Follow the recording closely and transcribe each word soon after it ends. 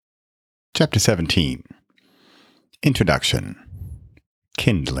Chapter 17. Introduction.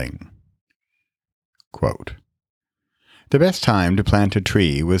 Kindling. Quote, "The best time to plant a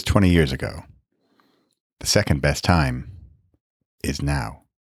tree was 20 years ago. The second best time is now."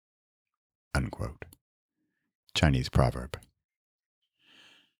 Unquote. Chinese proverb.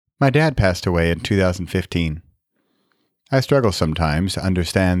 My dad passed away in 2015. I struggle sometimes to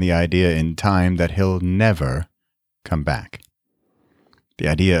understand the idea in time that he'll never come back. The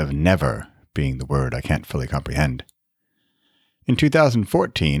idea of never being the word I can't fully comprehend. In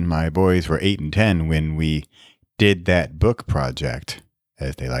 2014, my boys were 8 and 10 when we did that book project,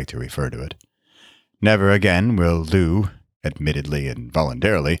 as they like to refer to it. Never again will Lou, admittedly and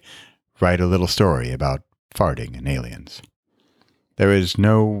voluntarily, write a little story about farting and aliens. There is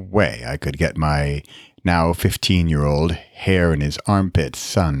no way I could get my now 15-year-old hair in his armpits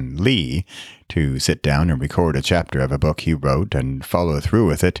son, Lee, to sit down and record a chapter of a book he wrote and follow through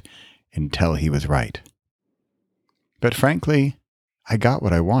with it until he was right. But frankly, I got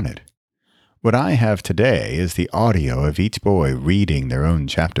what I wanted. What I have today is the audio of each boy reading their own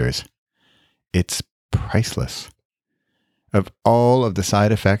chapters. It's priceless. Of all of the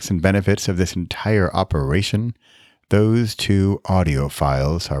side effects and benefits of this entire operation, those 2 audio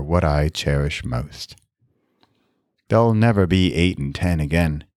files are what I cherish most. They'll never be 8 and 10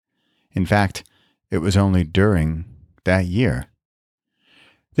 again. In fact, it was only during that year.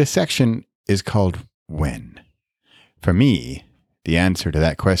 This section is called When. For me, the answer to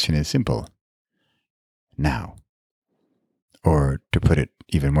that question is simple. Now. Or, to put it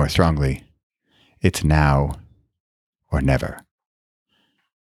even more strongly, it's now or never.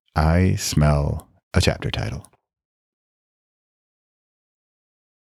 I smell a chapter title.